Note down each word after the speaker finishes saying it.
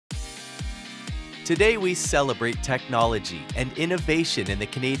Today we celebrate technology and innovation in the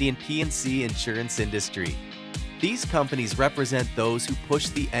Canadian P&C insurance industry. These companies represent those who push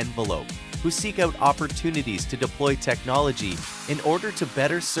the envelope, who seek out opportunities to deploy technology in order to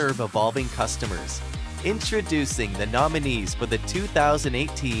better serve evolving customers. Introducing the nominees for the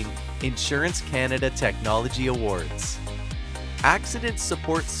 2018 Insurance Canada Technology Awards. Accident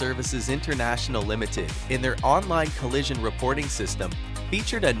Support Services International Limited, in their online collision reporting system,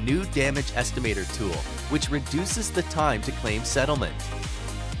 featured a new damage estimator tool, which reduces the time to claim settlement.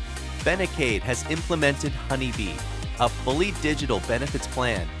 Benecaid has implemented Honeybee, a fully digital benefits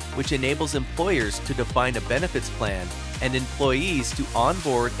plan, which enables employers to define a benefits plan and employees to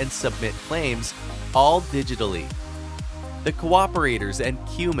onboard and submit claims, all digitally. The Cooperators and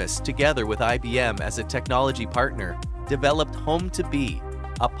Cumus, together with IBM as a technology partner, developed Home2Be,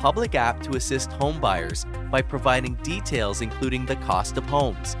 a public app to assist homebuyers by providing details including the cost of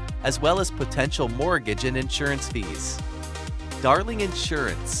homes, as well as potential mortgage and insurance fees. Darling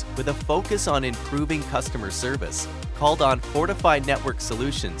Insurance, with a focus on improving customer service, called on Fortified Network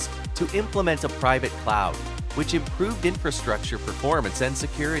Solutions to implement a private cloud, which improved infrastructure performance and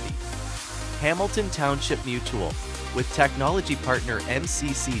security. Hamilton Township Mutual, with technology partner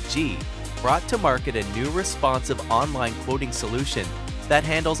MCCG, brought to market a new responsive online quoting solution that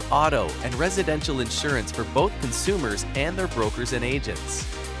handles auto and residential insurance for both consumers and their brokers and agents.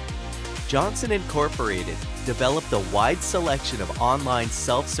 Johnson Incorporated developed a wide selection of online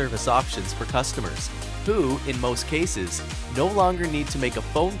self-service options for customers who, in most cases, no longer need to make a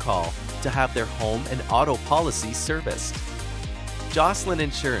phone call to have their home and auto policies serviced. Jocelyn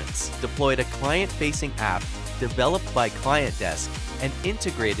Insurance deployed a client-facing app developed by Client Desk and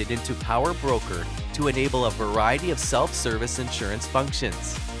integrated into Power Broker to enable a variety of self-service insurance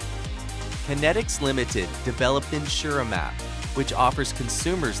functions. Kinetics Limited developed InsuraMap, which offers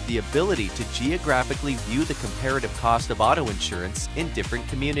consumers the ability to geographically view the comparative cost of auto insurance in different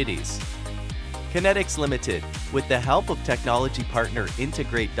communities. Kinetics Limited, with the help of technology partner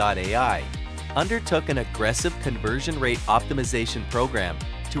Integrate.ai, undertook an aggressive conversion rate optimization program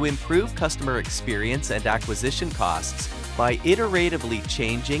to improve customer experience and acquisition costs by iteratively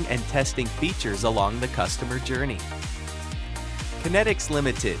changing and testing features along the customer journey. Kinetics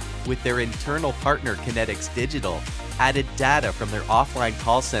Limited, with their internal partner Kinetics Digital, added data from their offline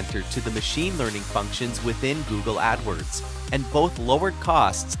call center to the machine learning functions within Google AdWords, and both lowered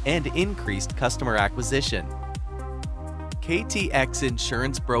costs and increased customer acquisition. KTX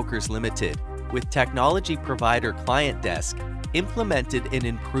Insurance Brokers Limited, with technology provider Client Desk, implemented an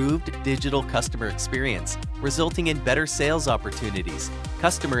improved digital customer experience, resulting in better sales opportunities,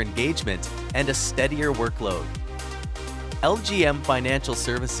 customer engagement, and a steadier workload. LGM Financial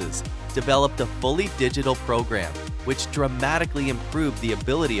Services developed a fully digital program which dramatically improved the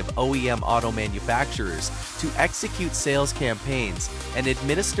ability of OEM auto manufacturers to execute sales campaigns and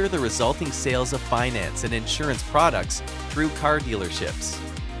administer the resulting sales of finance and insurance products through car dealerships.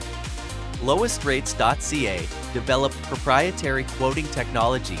 LowestRates.ca developed proprietary quoting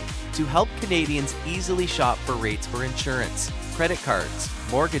technology to help Canadians easily shop for rates for insurance, credit cards,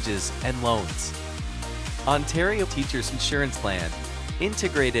 mortgages, and loans. Ontario Teachers Insurance Plan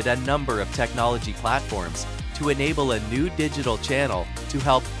integrated a number of technology platforms to enable a new digital channel to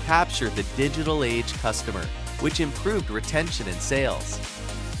help capture the digital age customer, which improved retention and sales.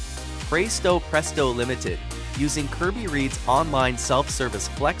 Presto Limited, using Kirby Reed's online self-service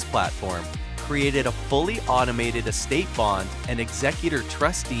Flex platform, created a fully automated estate bond and executor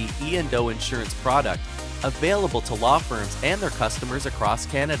trustee E&O insurance product available to law firms and their customers across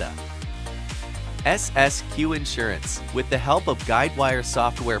Canada. SSQ Insurance, with the help of Guidewire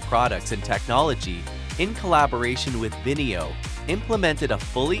software products and technology, in collaboration with Vineo, implemented a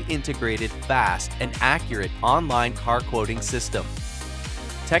fully integrated, fast, and accurate online car quoting system.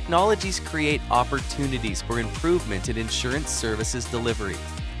 Technologies create opportunities for improvement in insurance services delivery.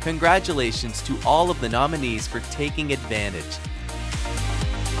 Congratulations to all of the nominees for taking advantage